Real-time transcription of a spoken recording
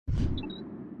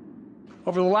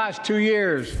Over the last 2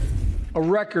 years, a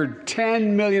record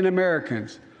 10 million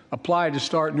Americans applied to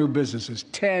start new businesses.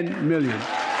 10 million.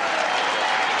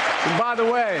 And by the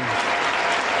way,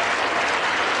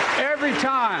 every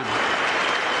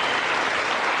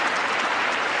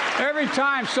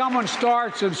time someone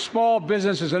starts a small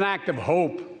business is an act of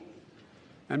hope.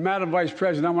 And Madam Vice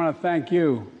President, I want to thank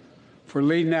you for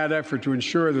leading that effort to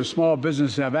ensure that small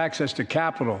businesses have access to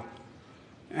capital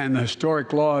and the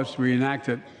historic laws we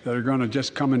enacted that are going to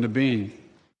just come into being.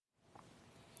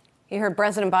 You heard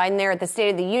President Biden there at the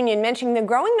State of the Union mentioning the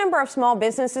growing number of small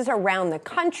businesses around the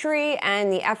country and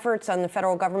the efforts on the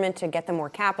federal government to get them more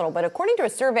capital. But according to a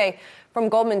survey from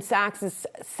Goldman Sachs,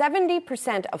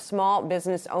 70% of small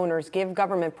business owners give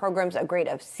government programs a grade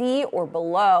of C or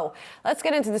below. Let's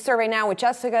get into the survey now with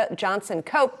Jessica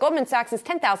Johnson-Cope, Goldman Sachs'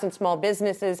 10,000 Small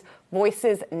Businesses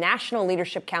Voices National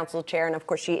Leadership Council Chair. And of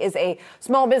course, she is a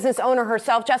small business owner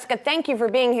herself. Jessica, thank you for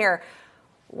being here.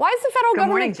 Why is the federal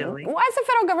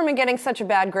government getting such a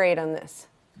bad grade on this?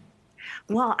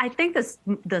 Well, I think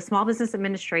the Small Business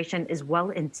Administration is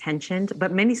well-intentioned,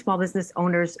 but many small business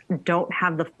owners don't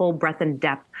have the full breadth and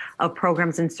depth of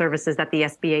programs and services that the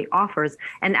SBA offers,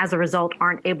 and as a result,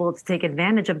 aren't able to take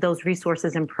advantage of those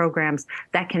resources and programs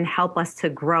that can help us to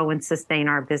grow and sustain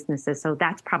our businesses. So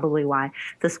that's probably why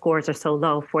the scores are so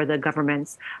low for the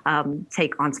government's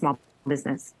take on small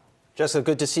business. Jessica,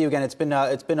 good to see you again. It's been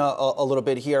a little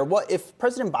bit here. What if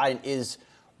President Biden is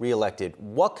reelected?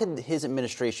 What could his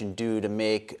administration do to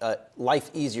make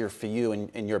life easier for you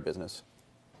and your business?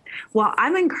 Well,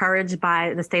 I'm encouraged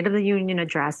by the State of the Union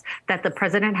address that the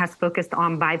president has focused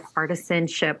on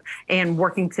bipartisanship and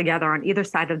working together on either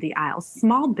side of the aisle.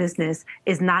 Small business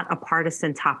is not a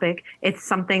partisan topic. It's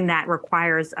something that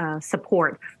requires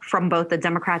support from both the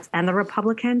Democrats and the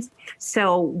Republicans.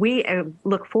 So we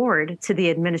look forward to the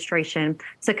administration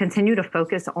to continue to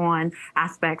focus on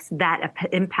aspects that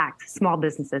impact small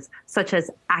businesses, such as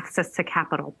access to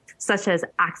capital, such as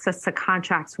access to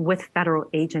contracts with federal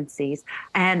agencies.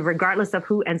 And regardless of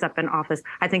who ends up in office,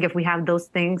 I think if we have those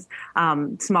things,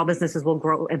 small businesses will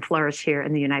grow and flourish here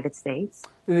in the United States.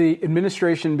 The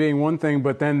administration being one thing,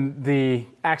 but then the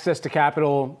access to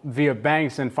capital via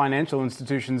banks and financial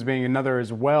institutions being another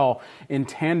as well, in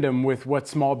tandem with what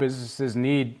small businesses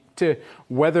need to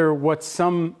weather what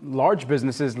some large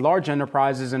businesses, large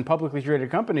enterprises, and publicly traded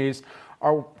companies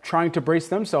are trying to brace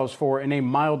themselves for in a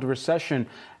mild recession.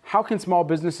 How can small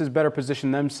businesses better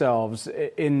position themselves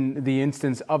in the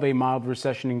instance of a mild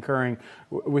recession occurring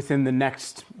within the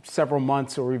next several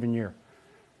months or even year?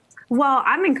 Well,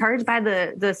 I'm encouraged by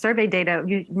the survey data.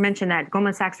 You mentioned that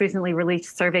Goldman Sachs recently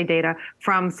released survey data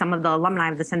from some of the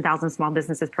alumni of the 10,000 Small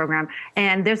Businesses Program.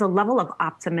 And there's a level of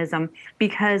optimism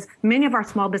because many of our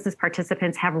small business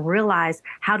participants have realized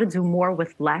how to do more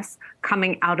with less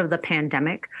coming out of the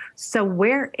pandemic. So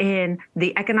wherein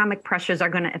the economic pressures are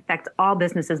going to affect all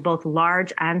businesses, both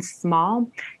large and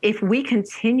small, if we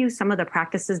continue some of the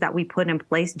practices that we put in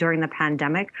place during the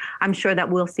pandemic, I'm sure that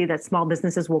we'll see that small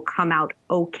businesses will come out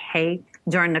okay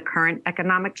during the current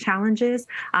economic challenges.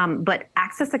 But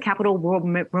access to capital will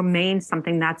remain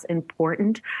something that's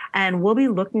important. And we'll be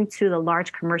looking to the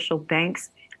large commercial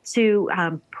banks to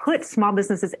put small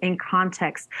businesses in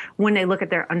context when they look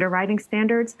at their underwriting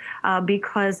standards,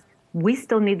 because we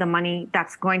still need the money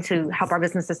that's going to help our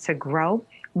businesses to grow.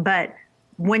 But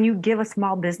when you give a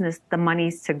small business the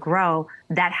monies to grow,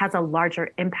 that has a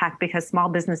larger impact because small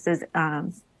businesses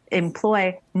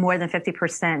employ more than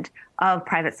 50% of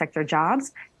private sector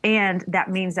jobs. And that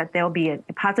means that there'll be a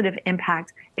positive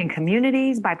impact in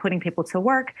communities by putting people to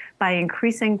work, by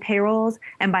increasing payrolls,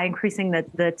 and by increasing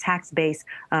the tax base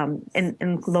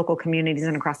in local communities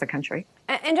and across the country.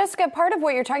 And Jessica, part of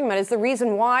what you're talking about is the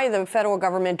reason why the federal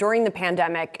government during the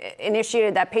pandemic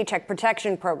initiated that Paycheck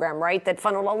Protection Program, right, that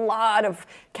funneled a lot of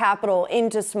capital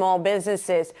into small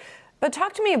businesses. But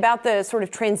talk to me about the sort of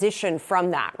transition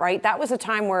from that, right? That was a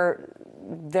time where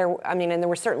there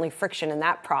was certainly friction in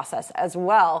that process as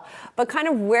well. But kind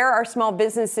of where are small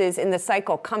businesses in the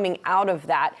cycle coming out of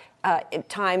that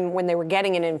time when they were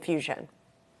getting an infusion?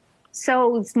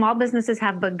 So small businesses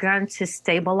have begun to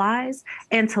stabilize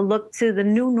and to look to the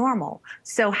new normal.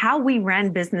 So how we ran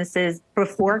businesses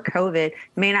before COVID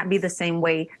may not be the same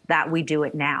way that we do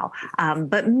it now.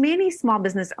 But many small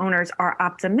business owners are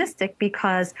optimistic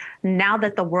because now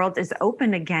that the world is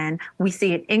open again, we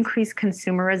see an increased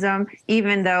consumerism,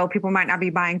 even though people might not be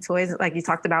buying toys like you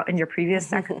talked about in your previous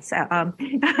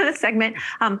segment.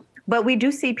 But we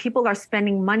do see people are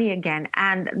spending money again,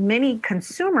 and many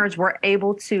consumers were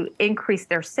able to increase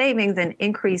their savings and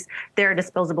increase their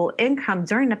disposable income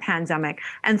during the pandemic.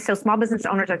 And so small business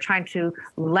owners are trying to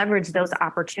leverage those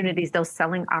opportunities, those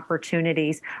selling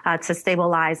opportunities to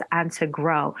stabilize and to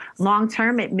grow. Long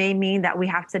term, it may mean that we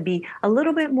have to be a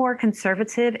little bit more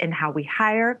conservative in how we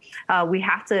hire. We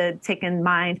have to take in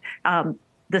mind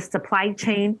the supply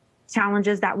chain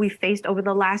challenges that we faced over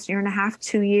the last year and a half,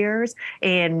 2 years,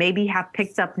 and maybe have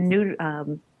picked up new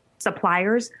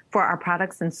suppliers for our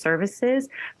products and services.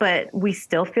 But we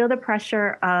still feel the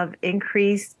pressure of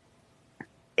increased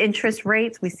interest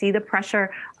rates. We see the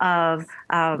pressure of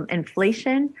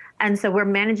inflation. And so we're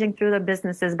managing through the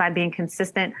businesses by being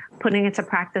consistent, putting into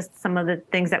practice some of the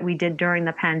things that we did during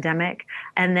the pandemic,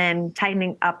 and then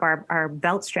tightening up our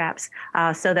belt straps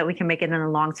so that we can make it in the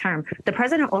long term. The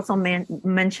president also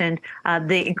mentioned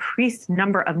the increased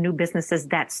number of new businesses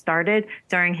that started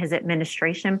during his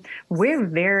administration. We're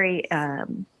very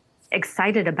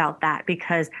excited about that,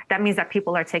 because that means that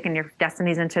people are taking their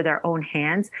destinies into their own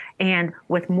hands. And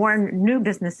with more new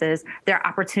businesses, there are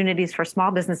opportunities for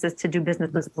small businesses to do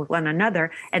business with one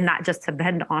another and not just to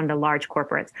depend on the large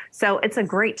corporates. So it's a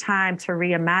great time to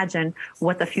reimagine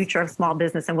what the future of small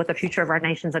business and what the future of our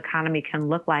nation's economy can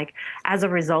look like as a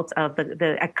result of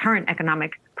the current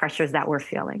economic pressures that we're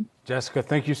feeling. Jessica,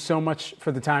 thank you so much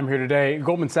for the time here today.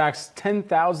 Goldman Sachs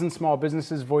 10,000 Small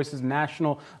Businesses Voices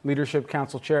National Leadership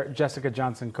Council Chair Jessica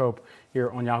Johnson Cope here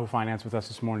on Yahoo Finance with us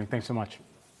this morning. Thanks so much.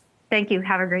 Thank you.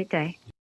 Have a great day.